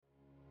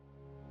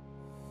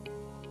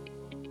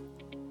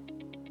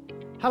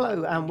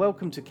Hello and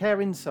welcome to Care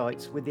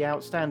Insights with the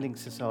Outstanding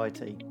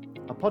Society,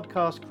 a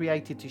podcast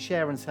created to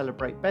share and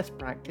celebrate best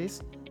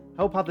practice,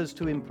 help others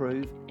to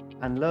improve,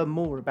 and learn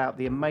more about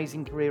the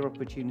amazing career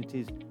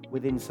opportunities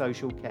within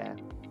social care.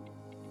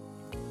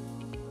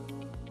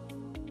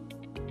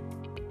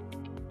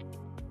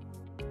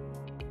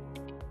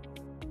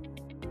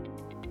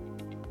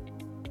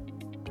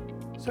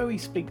 Zoe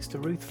speaks to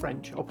Ruth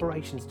French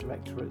Operations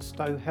Director at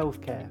Stow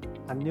Healthcare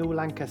and Neil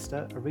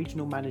Lancaster, a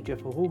Regional Manager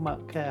for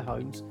Hallmark Care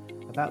Homes,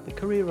 about the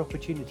career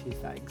opportunities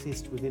that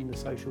exist within the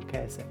social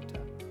care sector.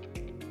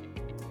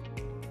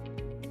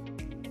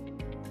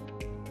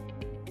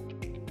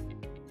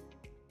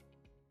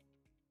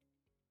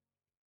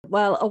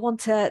 Well, I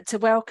want to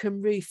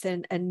welcome Ruth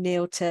and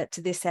Neil to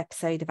this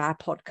episode of our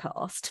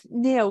podcast.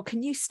 Neil,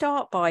 can you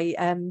start by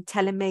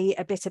telling me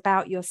a bit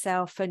about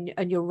yourself and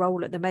your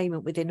role at the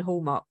moment within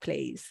Hallmark,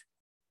 please?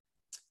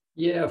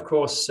 Yeah, of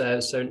course.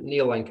 So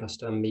Neil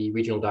Lancaster, I'm the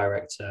Regional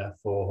Director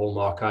for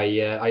Hallmark.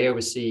 I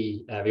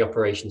oversee the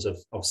operations of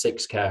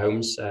 6 care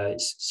homes.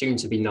 It's soon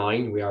to be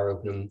 9. We are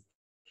opening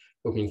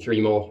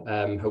 3 more,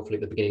 hopefully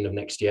at the beginning of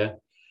next year.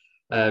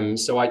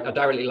 So I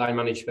directly line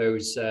manage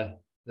those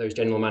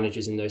general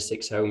managers in those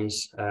 6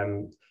 homes.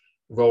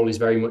 Role is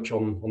very much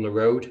on the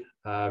road.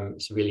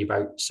 It's really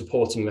about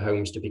supporting the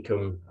homes to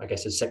become, I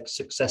guess, as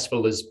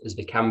successful as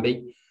they can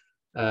be.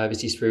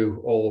 This is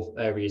through all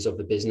areas of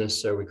the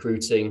business, so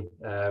recruiting,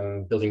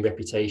 building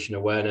reputation,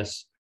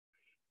 awareness,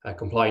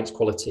 compliance,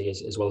 quality,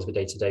 as well as the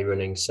day-to-day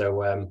running.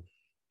 So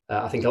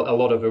I think a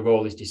lot of the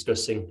role is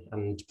discussing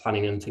and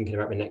planning and thinking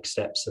about the next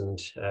steps and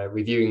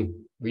reviewing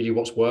really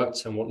what's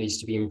worked and what needs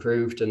to be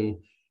improved and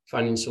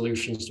finding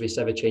solutions to this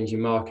ever-changing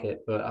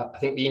market. But I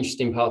think the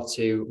interesting part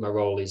to my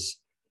role is,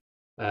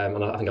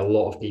 and I think a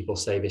lot of people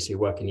say this who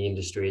work in the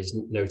industry, is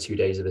no 2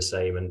 days are the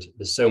same, and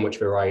there's so much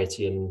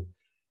variety and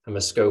the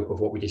scope of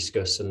what we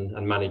discuss and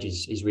manage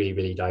is really,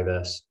 really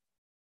diverse.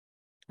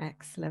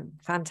 Excellent.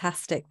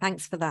 Fantastic.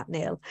 Thanks for that,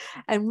 Neil.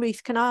 And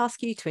Ruth, can I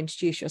ask you to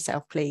introduce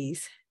yourself,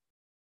 please?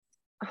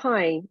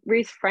 Hi,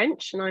 Ruth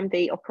French, and I'm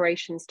the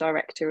Operations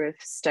Director of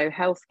Stow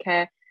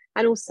Healthcare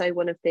and also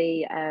one of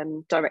the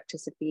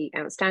directors of the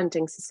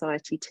Outstanding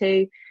Society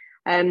too.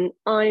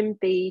 I'm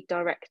the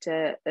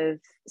director of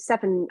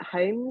 7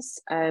 homes.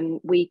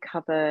 We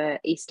cover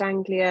East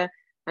Anglia,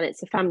 and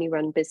it's a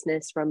family-run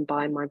business run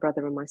by my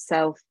brother and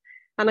myself.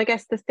 And I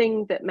guess the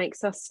thing that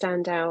makes us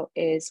stand out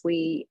is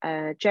we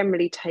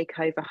generally take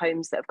over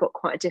homes that have got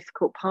quite a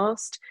difficult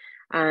past.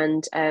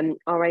 And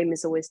our aim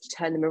is always to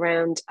turn them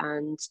around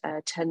and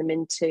turn them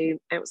into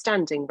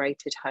outstanding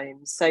rated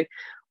homes. So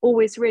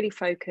always really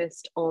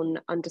focused on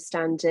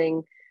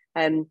understanding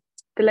the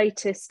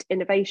latest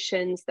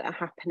innovations that are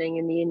happening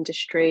in the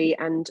industry,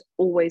 and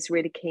always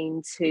really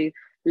keen to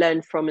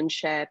learn from and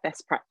share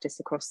best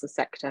practice across the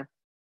sector.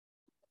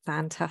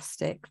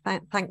 Fantastic.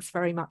 Thanks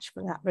very much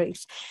for that,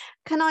 Ruth.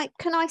 Can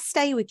I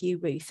stay with you,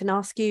 Ruth, and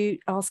ask you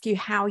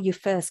how you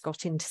first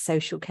got into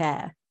social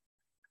care?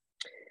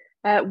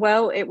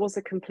 Well, it was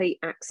a complete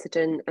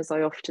accident, as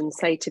I often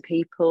say to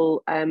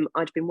people.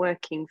 I'd been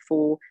working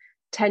for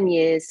 10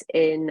 years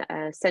in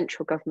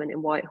central government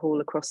in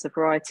Whitehall across a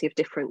variety of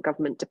different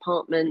government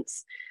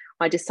departments.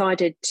 I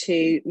decided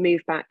to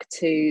move back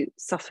to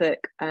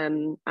Suffolk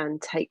and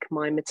take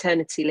my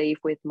maternity leave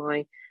with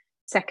my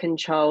second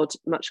child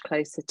much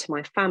closer to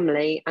my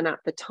family. And at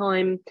the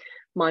time,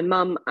 my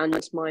mum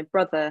and my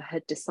brother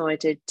had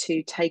decided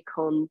to take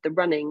on the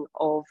running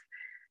of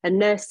a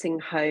nursing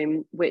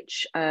home,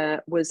 which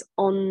was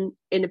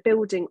in a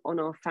building on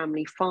our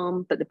family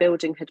farm, but the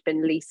building had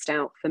been leased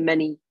out for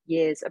many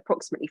years,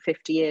 approximately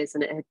 50 years,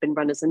 and it had been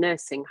run as a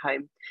nursing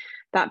home.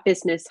 That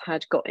business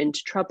had got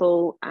into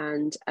trouble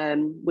and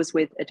was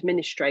with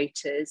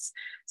administrators.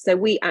 So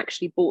we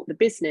actually bought the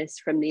business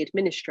from the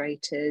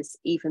administrators,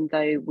 even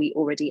though we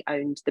already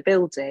owned the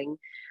building,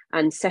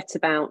 and set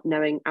about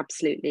knowing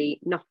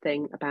absolutely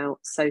nothing about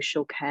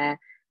social care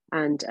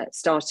and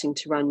starting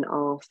to run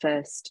our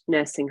first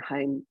nursing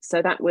home.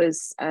 So that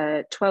was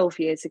 12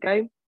 years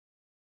ago.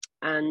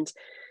 And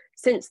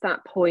since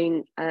that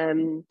point,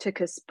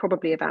 took us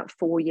probably about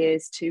 4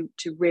 years to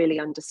really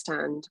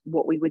understand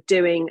what we were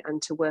doing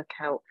and to work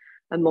out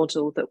a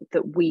model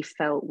that we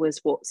felt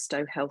was what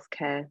Stow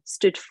Healthcare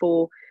stood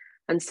for.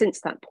 And since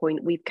that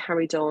point, we've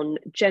carried on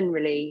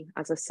generally,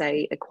 as I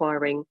say,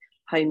 acquiring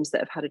homes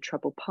that have had a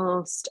troubled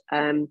past,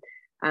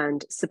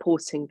 and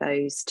supporting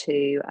those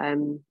to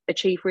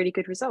achieve really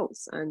good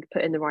results and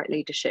put in the right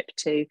leadership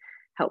to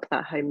help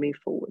that home move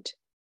forward.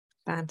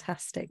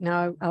 Fantastic.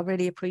 No, I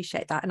really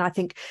appreciate that. And I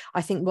think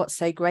what's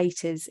so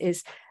great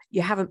is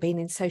you haven't been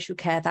in social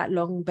care that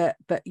long, but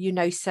you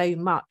know so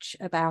much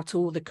about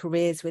all the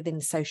careers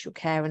within social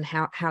care and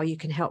how you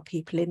can help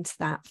people into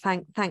that.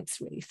 Thanks,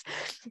 Ruth.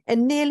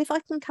 And Neil, if I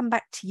can come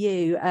back to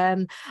you,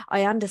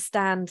 I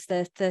understand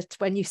that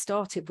when you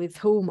started with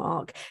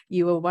Hallmark,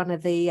 you were one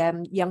of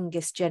the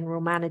youngest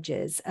general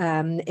managers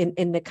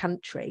in the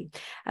country.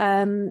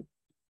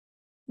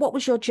 What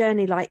was your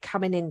journey like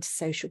coming into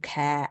social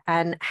care,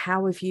 and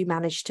how have you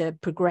managed to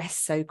progress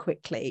so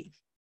quickly?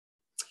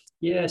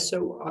 Yeah,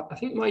 so I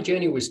think my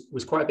journey was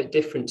quite a bit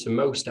different to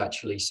most,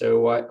 actually.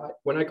 So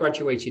when I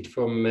graduated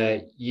from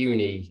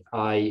uni,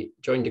 I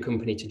joined a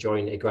company to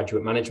join a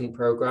graduate management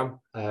program,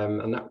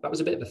 and that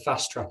was a bit of a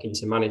fast track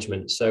into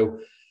management. So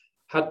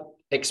had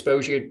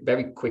exposure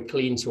very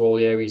quickly into all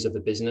the areas of the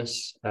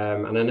business,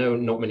 and I know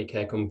not many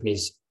care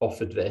companies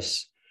offered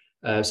this.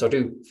 So I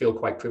do feel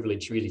quite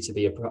privileged, really, to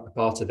be a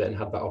part of it and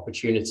have that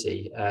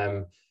opportunity.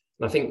 And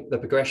I think the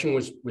progression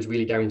was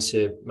really down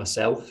to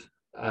myself.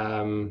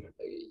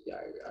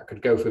 I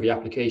could go through the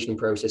application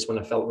process when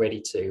I felt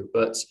ready to,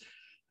 but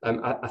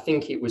I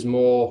think it was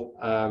more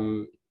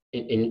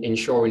in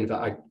ensuring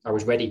that I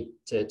was ready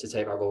to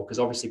take that role, because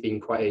obviously being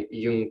quite a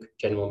young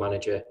general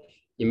manager,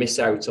 you miss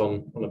out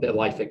on a bit of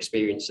life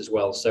experience as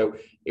well. So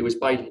it was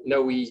by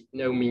no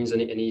means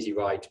an easy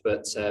ride,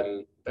 but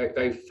very,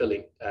 very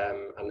fulfilling,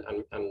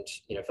 and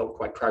felt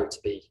quite proud to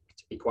be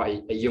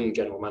quite a young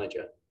general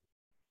manager.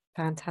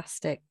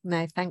 Fantastic.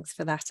 No, thanks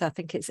for that. I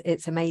think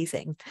it's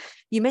amazing.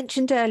 You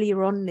mentioned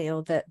earlier on,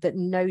 Neil, that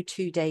no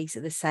 2 days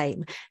are the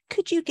same.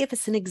 Could you give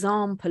us an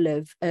example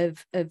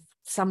of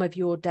some of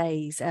your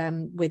days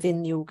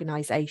within the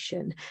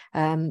organisation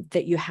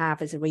that you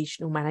have as a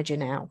regional manager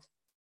now?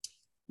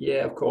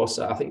 Yeah, of course.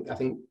 I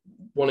think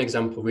one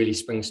example really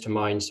springs to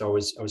mind. So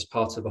I was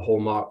part of the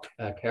Hallmark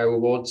Care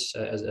Awards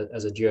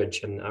as a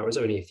judge, and I was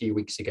only a few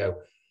weeks ago.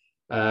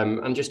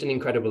 And just an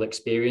incredible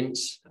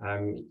experience,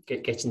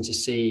 getting to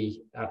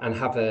see and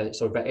have a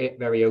sort of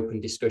very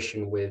open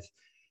discussion with.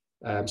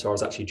 So I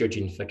was actually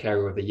judging for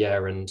Carer of the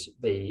Year, and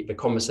the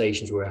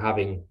conversations we were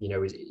having,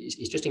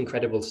 it's just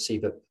incredible to see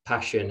the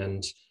passion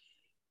and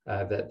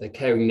the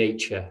caring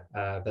nature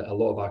that a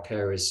lot of our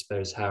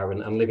carers have,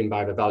 and living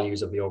by the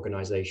values of the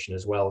organisation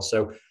as well.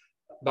 So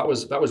that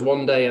was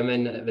one day, and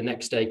then the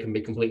next day can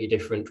be completely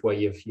different, where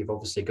you've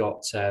obviously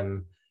got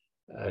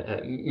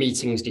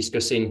meetings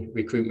discussing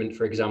recruitment,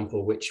 for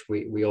example, which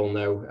we all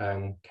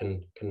know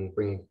can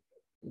bring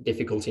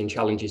difficulty and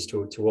challenges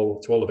to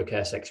all of the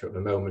care sector at the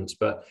moment.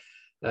 But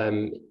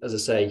as I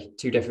say,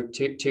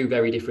 two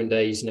very different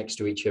days next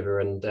to each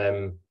other, and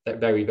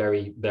very,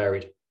 very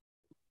varied.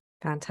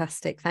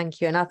 Fantastic, thank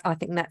you. And I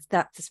think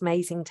that's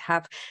amazing to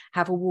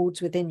have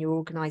awards within your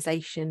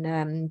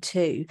organisation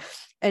too.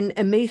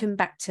 And moving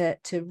back to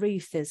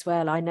Ruth as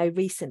well, I know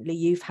recently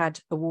you've had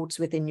awards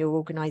within your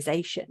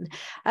organisation.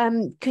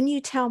 Can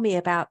you tell me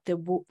about the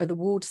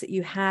awards that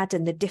you had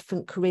and the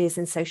different careers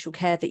in social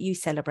care that you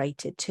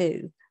celebrated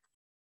too?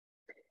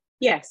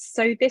 Yes,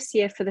 so this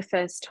year for the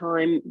first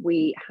time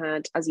we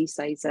had, as you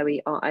say,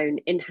 Zoe, our own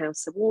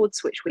in-house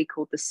awards, which we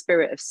called the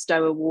Spirit of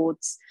Stow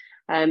Awards.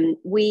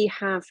 We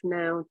have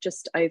now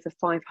just over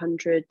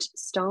 500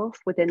 staff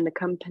within the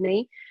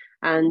company,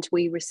 and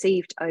we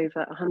received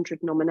over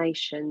 100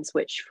 nominations,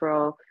 which for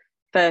our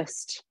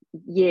first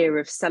year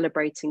of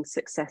celebrating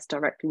success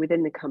directly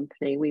within the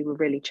company, we were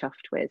really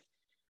chuffed with.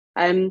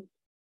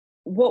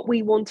 What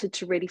we wanted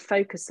to really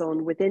focus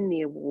on within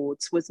the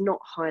awards was not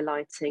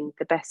highlighting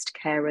the best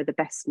carer, the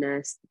best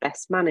nurse, the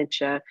best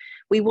manager.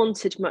 We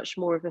wanted much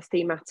more of a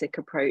thematic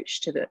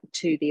approach to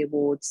the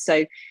awards.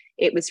 So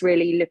it was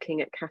really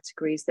looking at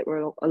categories that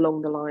were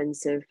along the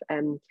lines of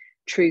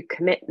true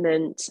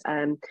commitment,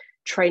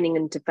 training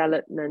and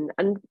development,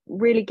 and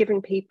really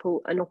giving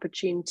people an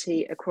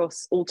opportunity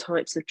across all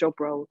types of job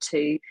role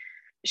to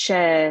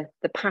share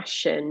the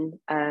passion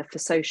for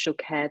social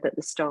care that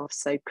the staff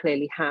so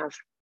clearly have.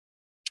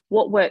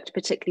 What worked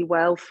particularly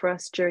well for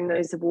us during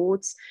those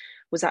awards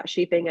was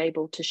actually being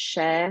able to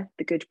share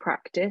the good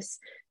practice,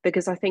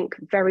 because I think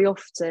very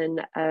often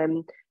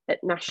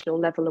at national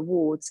level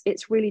awards,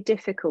 it's really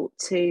difficult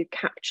to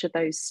capture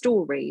those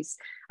stories.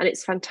 And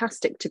it's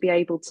fantastic to be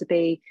able to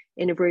be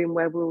in a room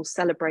where we're all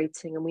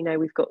celebrating, and we know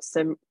we've got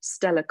some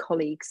stellar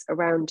colleagues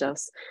around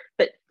us.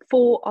 But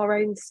for our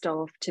own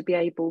staff to be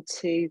able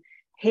to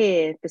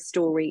hear the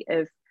story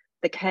of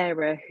the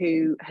carer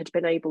who had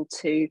been able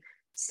to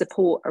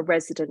support a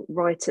resident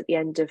right at the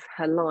end of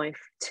her life,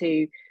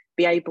 to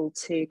be able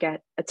to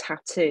get a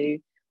tattoo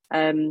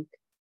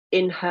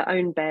in her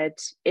own bed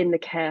in the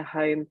care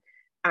home,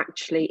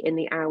 actually in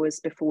the hours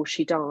before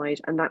she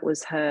died, and that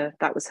was her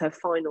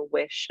final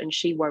wish, and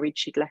she worried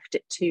she'd left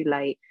it too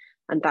late,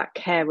 and that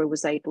carer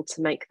was able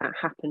to make that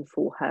happen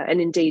for her. And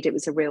indeed it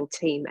was a real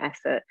team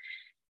effort.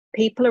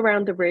 People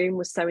around the room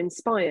were so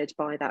inspired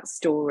by that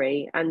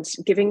story, and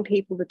giving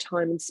people the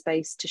time and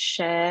space to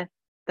share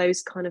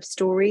those kind of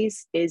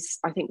stories is,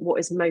 I think, what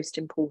is most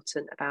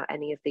important about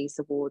any of these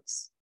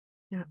awards.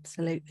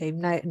 Absolutely.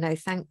 No,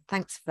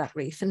 thanks for that,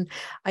 Ruth. And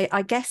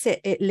I guess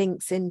it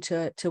links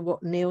into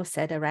what Neil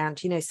said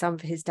around, some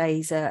of his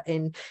days are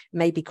in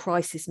maybe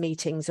crisis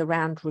meetings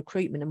around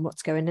recruitment and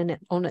what's going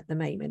on at the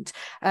moment.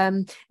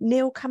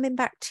 Neil, coming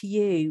back to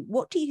you,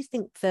 what do you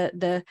think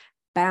the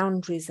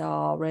boundaries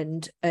are,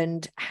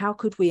 and how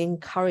could we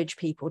encourage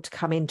people to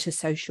come into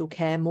social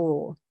care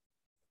more?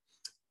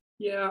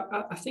 Yeah,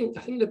 I think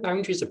the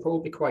boundaries are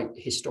probably quite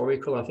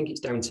historical. I think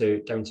it's down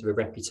to the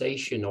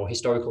reputation or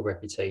historical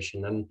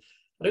reputation, and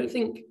I don't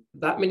think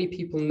that many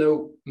people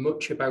know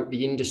much about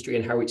the industry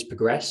and how it's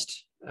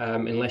progressed.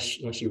 unless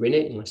you're in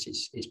it, unless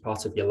it's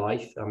part of your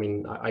life. I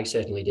mean, I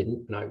certainly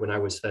didn't when I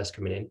was first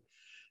coming in.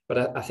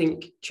 But I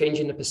think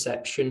changing the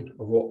perception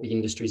of what the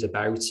industry is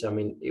about, I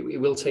mean, it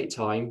will take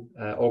time.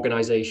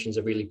 Organisations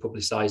are really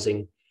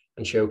publicising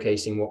and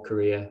showcasing what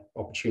career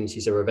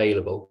opportunities are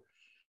available.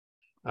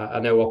 I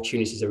know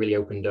opportunities are really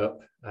opened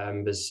up.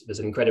 There's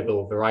an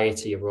incredible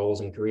variety of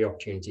roles and career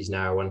opportunities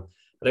now, and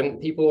I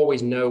don't people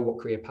always know what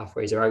career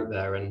pathways are out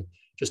there. And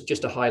just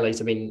to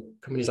highlight, I mean,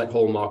 companies like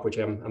Hallmark, which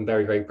I'm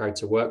very, very proud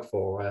to work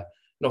for,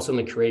 not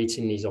only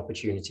creating these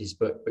opportunities,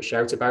 but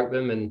shout about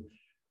them. And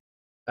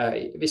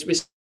this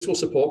will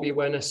support the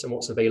awareness and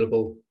what's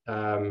available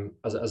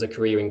as a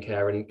career in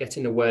care, and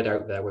getting the word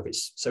out there, whether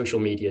it's social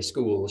media,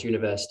 schools,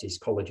 universities,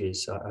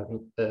 colleges.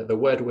 The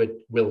word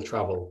will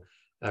travel.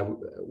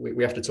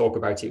 We have to talk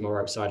about it more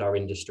outside our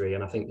industry,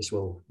 and I think this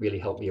will really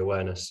help the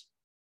awareness.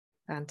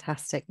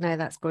 Fantastic. No,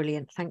 that's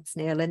brilliant. Thanks,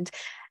 Neil.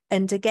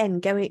 And again,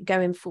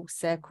 going full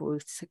circle,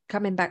 so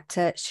coming back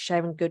to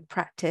sharing good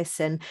practice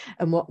and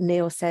what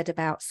Neil said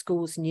about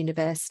schools and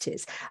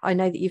universities, I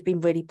know that you've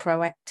been really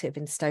proactive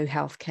in Stow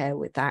Healthcare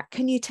with that.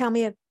 Can you tell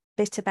me a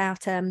bit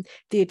about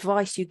the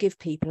advice you give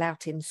people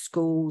out in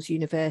schools,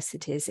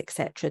 universities,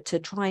 etc., to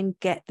try and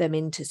get them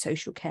into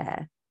social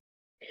care?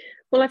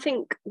 Well, I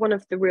think one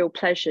of the real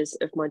pleasures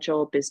of my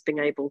job is being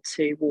able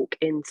to walk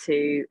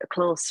into a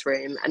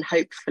classroom and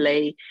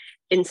hopefully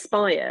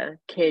inspire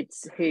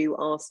kids who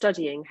are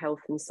studying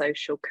health and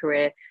social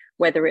career,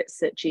 whether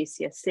it's at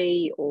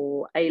GCSE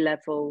or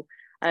A-level,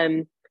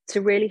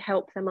 to really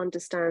help them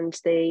understand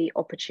the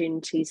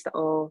opportunities that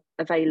are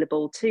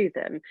available to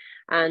them.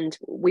 And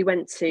we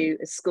went to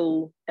a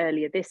school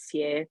earlier this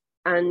year,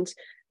 and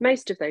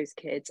most of those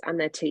kids and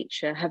their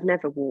teacher have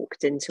never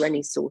walked into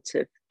any sort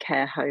of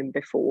care home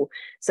before.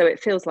 So it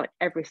feels like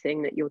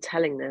everything that you're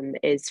telling them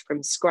is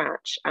from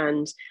scratch.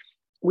 And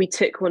we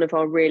took one of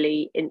our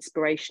really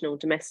inspirational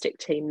domestic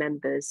team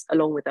members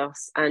along with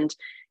us, and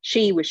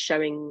she was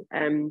showing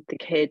the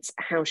kids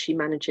how she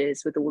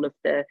manages with all of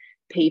the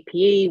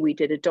PPE. We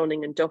did a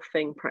donning and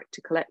doffing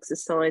practical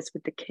exercise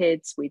with the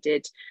kids. We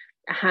did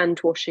a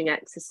hand washing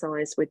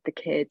exercise with the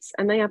kids,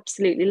 and they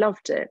absolutely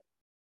loved it.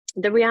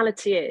 The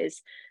reality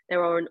is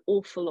there are an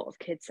awful lot of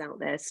kids out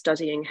there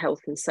studying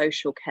health and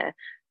social care.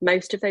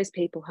 Most of those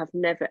people have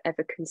never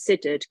ever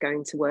considered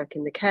going to work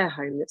in the care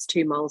home that's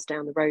 2 miles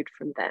down the road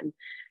from them.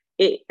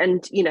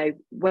 And you know,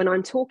 when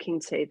I'm talking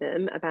to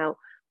them about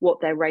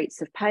what their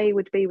rates of pay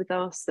would be with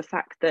us, the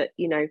fact that,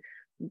 you know,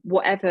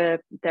 whatever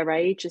their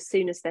age, as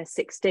soon as they're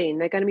 16,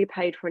 they're going to be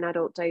paid for an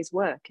adult day's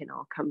work in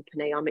our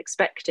company. I'm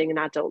expecting an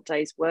adult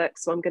day's work,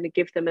 so I'm going to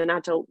give them an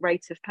adult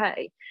rate of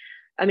pay.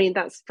 I mean,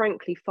 that's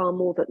frankly far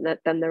more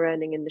than they're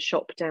earning in the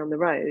shop down the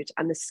road.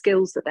 And the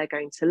skills that they're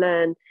going to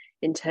learn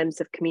in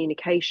terms of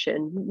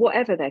communication,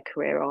 whatever their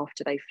career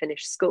after they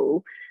finish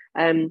school,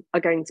 are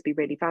going to be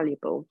really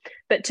valuable.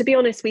 But to be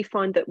honest, we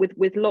find that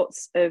with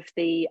lots of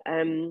the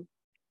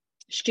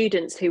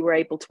students who were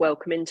able to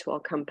welcome into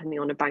our company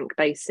on a bank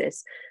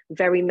basis,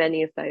 very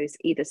many of those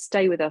either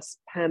stay with us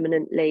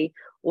permanently,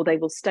 or they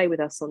will stay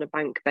with us on a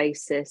bank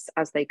basis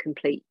as they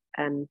complete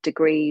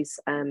degrees,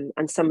 and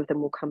some of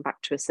them will come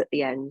back to us at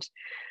the end.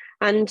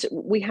 And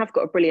we have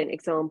got a brilliant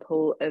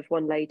example of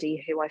one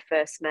lady who I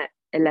first met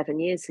 11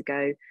 years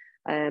ago,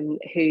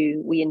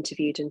 who we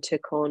interviewed and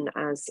took on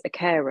as a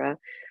carer.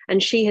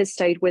 And she has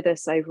stayed with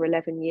us over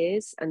 11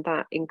 years, and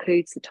that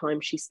includes the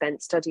time she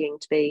spent studying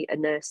to be a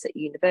nurse at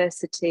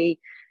university,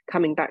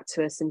 coming back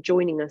to us and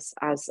joining us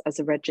as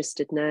a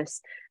registered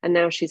nurse. And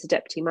now she's a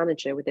deputy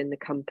manager within the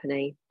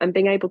company. And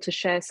being able to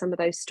share some of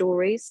those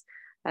stories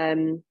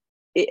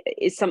it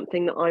is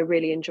something that I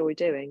really enjoy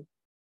doing.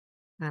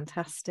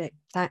 Fantastic.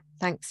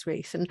 Thanks,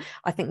 Ruth. And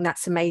I think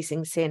that's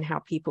amazing, seeing how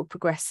people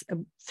progress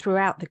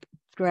throughout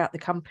the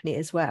company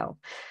as well.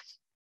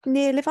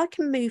 Neil, if I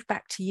can move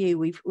back to you,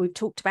 we've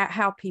talked about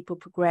how people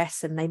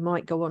progress and they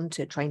might go on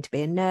to train to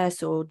be a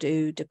nurse or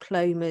do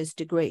diplomas,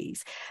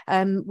 degrees.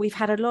 We've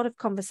had a lot of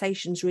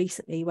conversations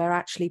recently where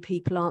actually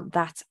people aren't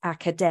that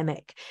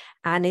academic.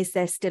 And is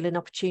there still an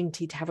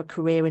opportunity to have a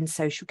career in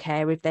social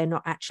care if they're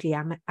not actually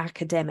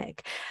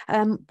academic?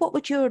 What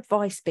would your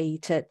advice be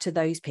to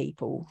those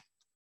people?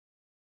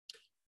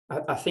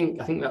 I think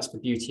that's the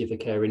beauty of the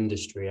care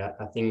industry.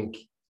 I think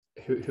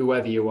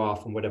whoever you are,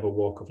 from whatever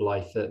walk of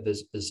life,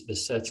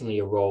 there's certainly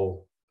a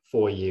role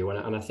for you.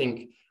 And I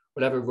think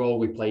whatever role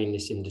we play in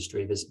this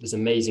industry, there's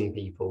amazing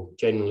people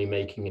genuinely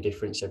making a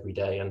difference every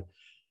day. And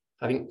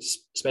I think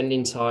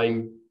spending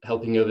time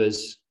helping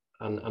others,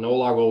 and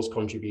all our roles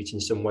contribute in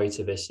some way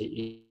to this,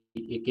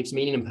 it gives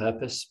meaning and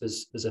purpose.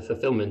 There's a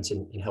fulfillment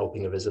in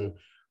helping others, and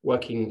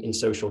working in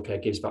social care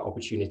gives that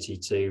opportunity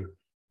to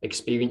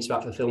experience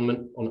that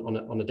fulfillment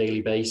on a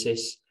daily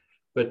basis.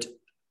 But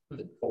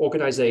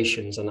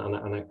organisations, and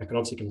I can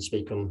obviously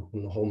speak on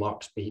the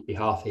Hallmark's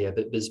behalf here,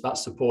 but there's that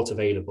support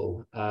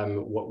available.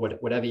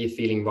 Whatever you're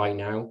feeling right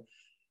now,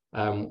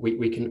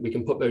 we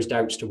can put those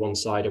doubts to one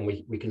side, and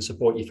we can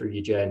support you through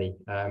your journey.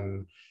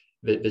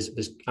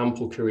 There's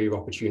ample career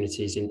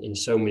opportunities in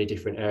so many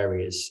different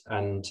areas,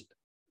 and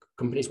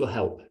companies will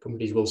help,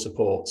 companies will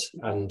support,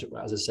 and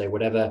as I say,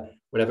 whatever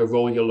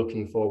role you're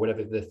looking for,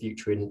 whatever the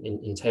future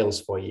entails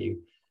for you,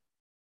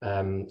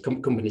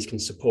 companies can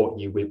support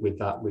you with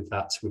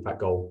that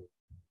goal.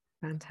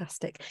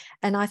 Fantastic.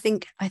 And I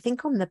think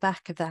on the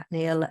back of that,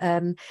 Neil,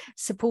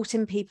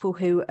 supporting people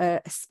who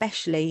are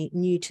especially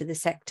new to the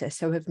sector,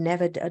 so have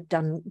never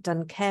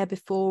done care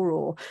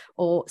before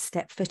or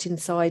stepped foot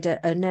inside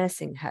a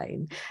nursing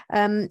home,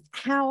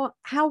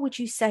 how would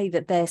you say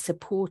that they're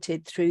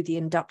supported through the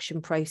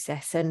induction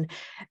process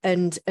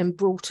and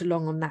brought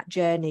along on that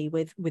journey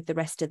with the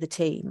rest of the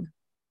team?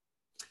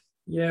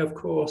 Yeah, of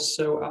course.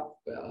 So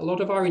a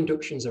lot of our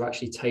inductions are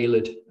actually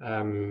tailored,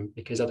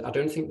 because I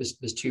don't think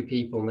there's two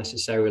people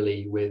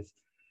necessarily with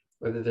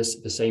whether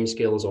there's the same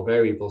skills or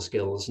variable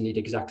skills need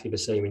exactly the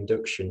same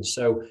induction.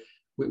 So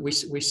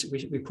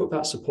we put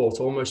that support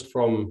almost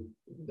from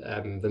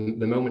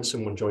the moment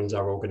someone joins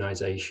our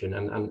organisation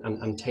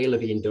and tailor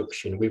the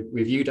induction. We've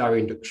reviewed our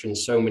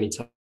inductions so many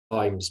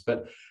times,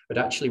 but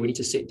actually we need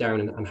to sit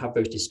down and have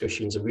those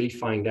discussions and really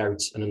find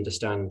out and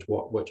understand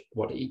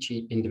what each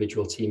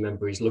individual team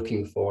member is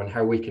looking for and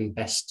how we can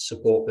best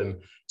support them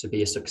to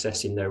be a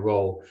success in their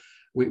role.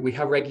 We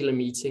have regular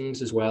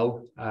meetings as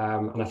well,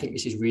 and I think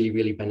this is really,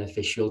 really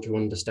beneficial to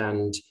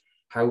understand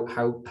how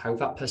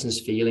that person's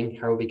feeling,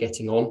 how are they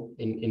getting on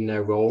in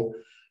their role.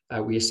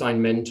 We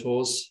assign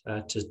mentors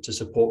to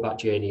support that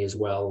journey as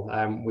well.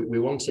 We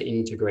want to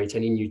integrate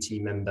any new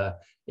team member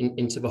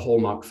into the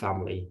Hallmark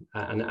family,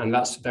 and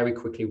that's very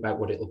quickly about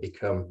what it'll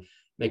become,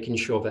 making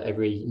sure that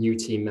every new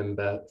team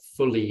member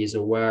fully is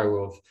aware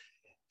of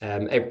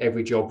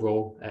every job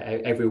role,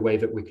 every way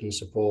that we can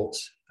support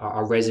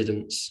our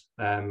residents,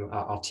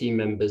 our team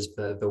members,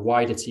 the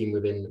wider team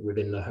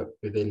within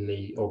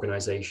the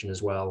organisation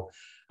as well.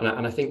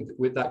 And I think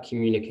with that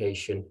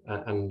communication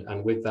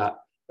and with that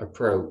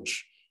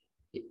approach,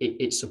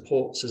 it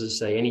supports, as I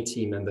say, any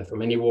team member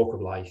from any walk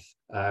of life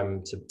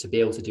to be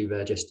able to do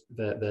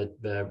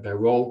their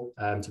role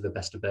to the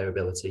best of their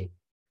ability.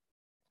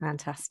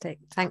 Fantastic.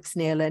 Thanks,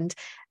 Neil.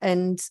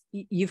 And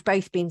you've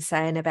both been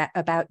saying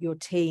about your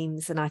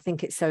teams, and I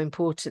think it's so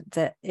important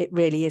that it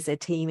really is a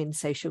team in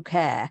social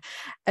care.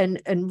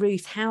 And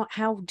Ruth,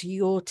 how do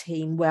your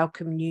team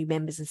welcome new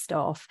members of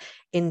staff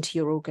into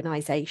your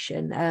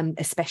organisation,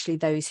 especially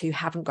those who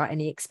haven't got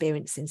any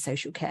experience in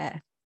social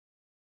care?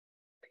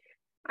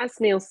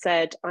 As Neil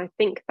said, I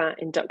think that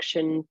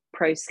induction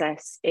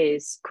process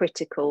is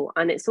critical,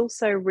 and it's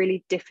also a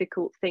really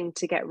difficult thing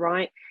to get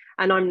right.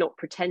 And I'm not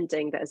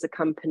pretending that as a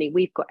company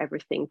we've got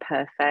everything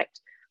perfect.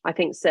 I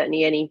think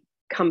certainly any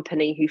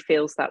company who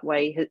feels that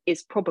way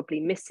is probably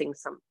missing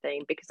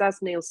something, because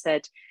as Neil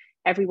said,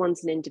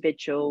 everyone's an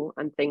individual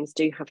and things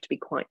do have to be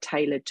quite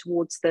tailored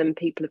towards them.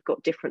 People have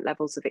got different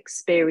levels of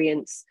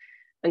experience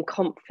and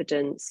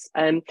confidence.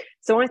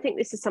 So I think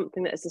this is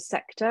something that as a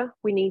sector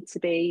we need to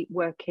be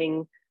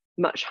working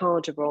much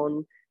harder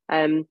on,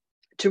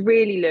 to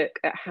really look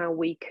at how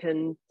we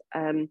can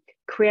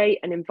create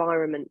an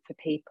environment for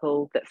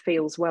people that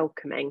feels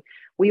welcoming.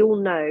 We all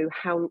know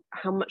how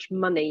much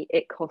money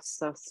it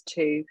costs us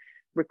to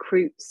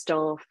recruit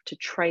staff, to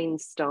train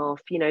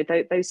staff. You know,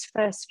 those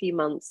first few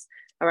months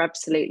are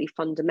absolutely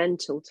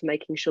fundamental to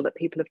making sure that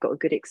people have got a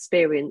good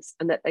experience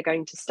and that they're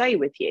going to stay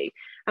with you.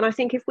 And I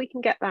think if we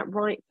can get that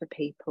right for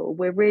people,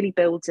 we're really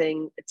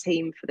building a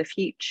team for the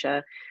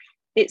future.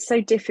 It's so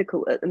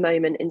difficult at the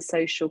moment in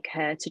social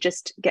care to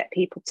just get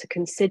people to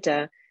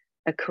consider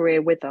a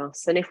career with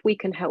us. And if we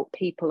can help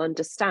people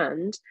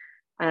understand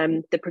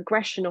the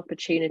progression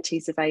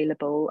opportunities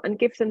available and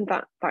give them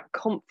that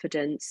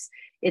confidence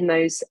in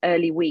those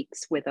early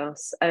weeks with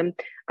us. And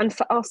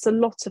for us, a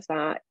lot of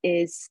that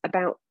is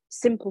about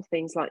simple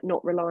things like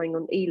not relying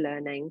on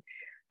e-learning.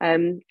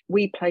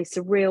 We place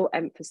a real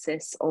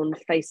emphasis on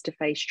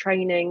face-to-face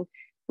training.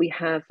 We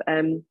have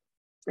an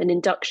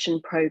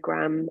induction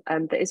program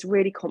that is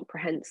really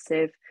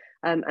comprehensive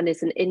and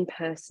is an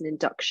in-person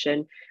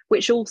induction,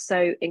 which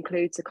also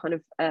includes a kind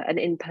of an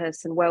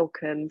in-person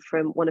welcome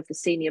from one of the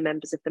senior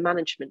members of the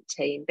management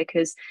team,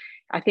 because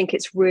I think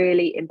it's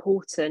really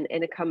important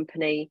in a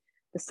company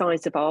the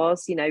size of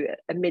ours, you know,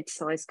 a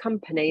mid-sized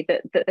company,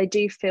 that they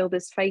do feel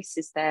there's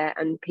faces there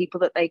and people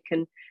that they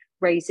can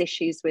raise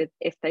issues with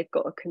if they've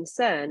got a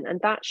concern, and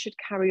that should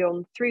carry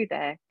on through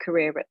their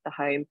career at the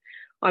home.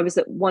 I was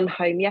at one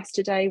home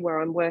yesterday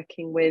where I'm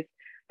working with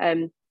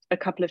a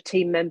couple of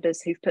team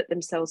members who've put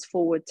themselves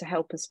forward to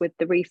help us with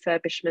the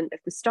refurbishment of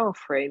the staff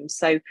room.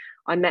 So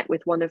I met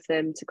with one of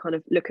them to kind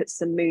of look at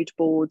some mood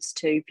boards,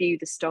 to view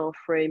the staff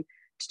room,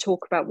 to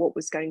talk about what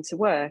was going to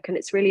work. And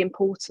it's really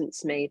important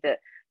to me that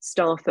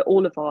staff at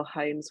all of our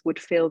homes would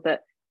feel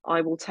that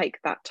I will take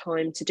that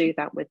time to do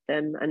that with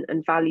them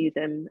and value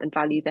them and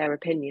value their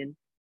opinion.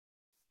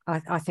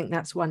 I think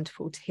that's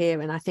wonderful to hear,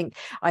 and I think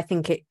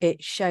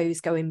it shows,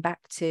 going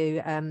back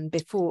to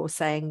before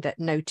saying that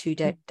no two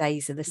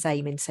days are the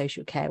same in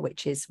social care,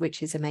 which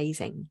is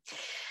amazing.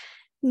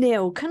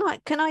 Neil, can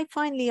I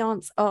finally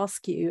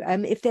ask you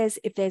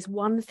if there's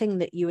one thing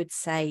that you would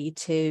say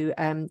to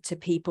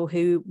people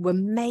who were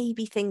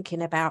maybe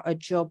thinking about a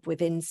job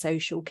within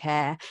social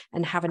care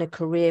and having a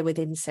career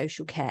within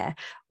social care,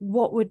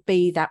 what would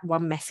be that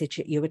one message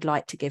that you would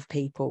like to give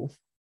people?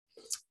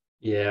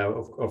 Yeah,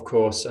 of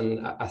course.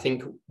 And I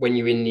think when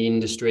you're in the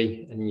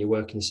industry and you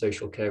work in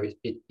social care,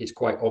 it's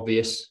quite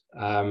obvious.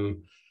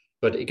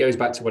 But it goes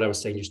back to what I was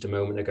saying just a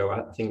moment ago.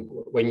 I think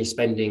when you're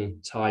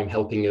spending time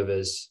helping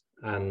others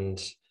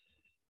and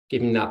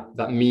giving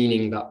that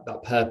meaning,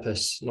 that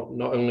purpose,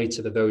 not only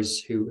to those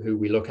who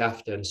we look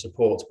after and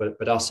support,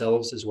 but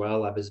ourselves as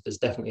well. There's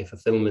definitely a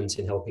fulfillment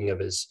in helping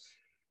others.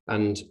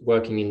 And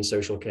working in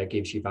social care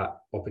gives you that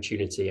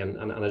opportunity.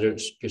 And I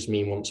don't just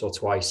mean once or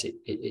twice.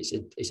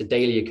 It's a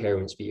daily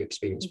occurrence for you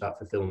experience that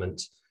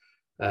fulfillment.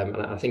 And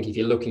I think if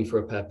you're looking for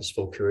a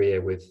purposeful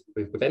career with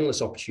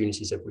endless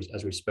opportunities,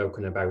 as we've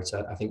spoken about,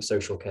 I think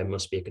social care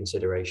must be a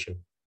consideration.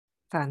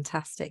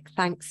 Fantastic.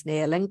 Thanks,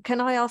 Neil. And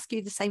can I ask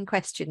you the same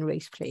question,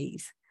 Ruth,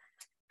 please?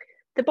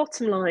 The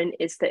bottom line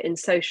is that in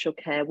social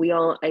care, we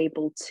are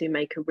able to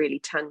make a really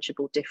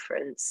tangible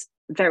difference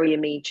very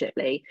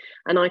immediately.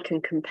 And I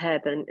can compare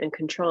them and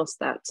contrast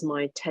that to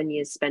my 10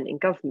 years spent in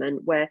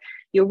government, where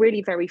you're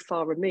really very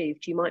far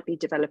removed. You might be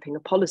developing a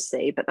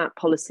policy, but that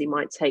policy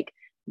might take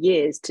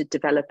years to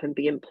develop and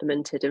be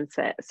implemented, and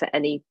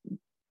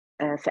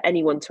for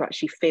anyone to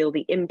actually feel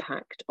the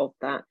impact of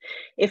that.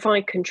 If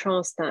I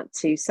contrast that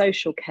to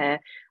social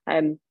care,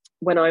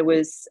 when I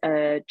was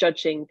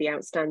judging the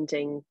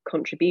outstanding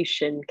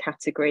contribution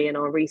category in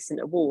our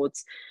recent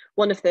awards,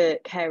 one of the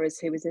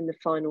carers who was in the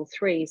final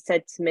three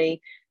said to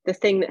me the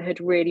thing that had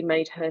really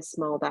made her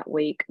smile that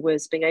week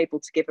was being able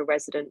to give a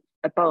resident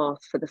a bath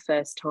for the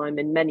first time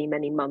in many,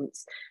 many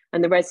months.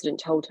 And the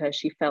resident told her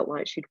she felt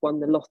like she'd won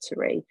the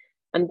lottery.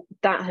 And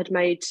that had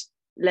made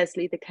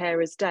Leslie the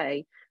carer's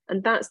day.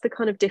 And that's the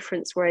kind of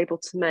difference we're able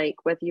to make,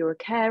 whether you're a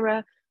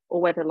carer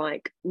or whether,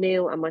 like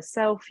Neil and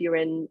myself, you're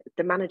in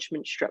the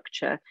management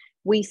structure.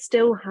 We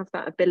still have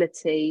that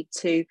ability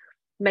to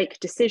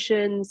make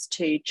decisions,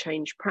 to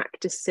change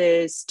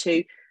practices,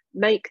 to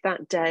make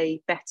that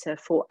day better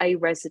for a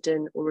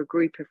resident or a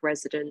group of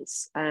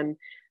residents. And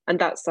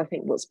that's, I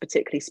think, what's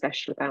particularly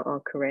special about our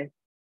career.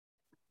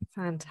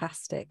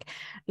 Fantastic.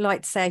 I'd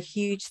like to say a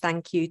huge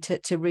thank you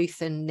to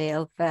Ruth and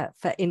Neil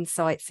for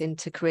insights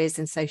into careers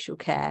in social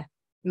care.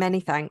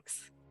 Many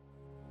thanks.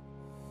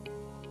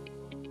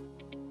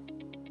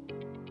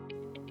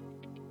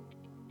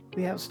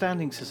 The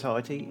Outstanding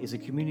Society is a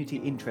community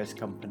interest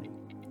company.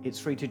 It's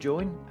free to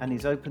join and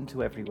is open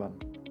to everyone.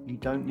 You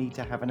don't need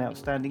to have an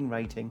outstanding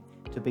rating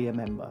to be a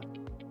member.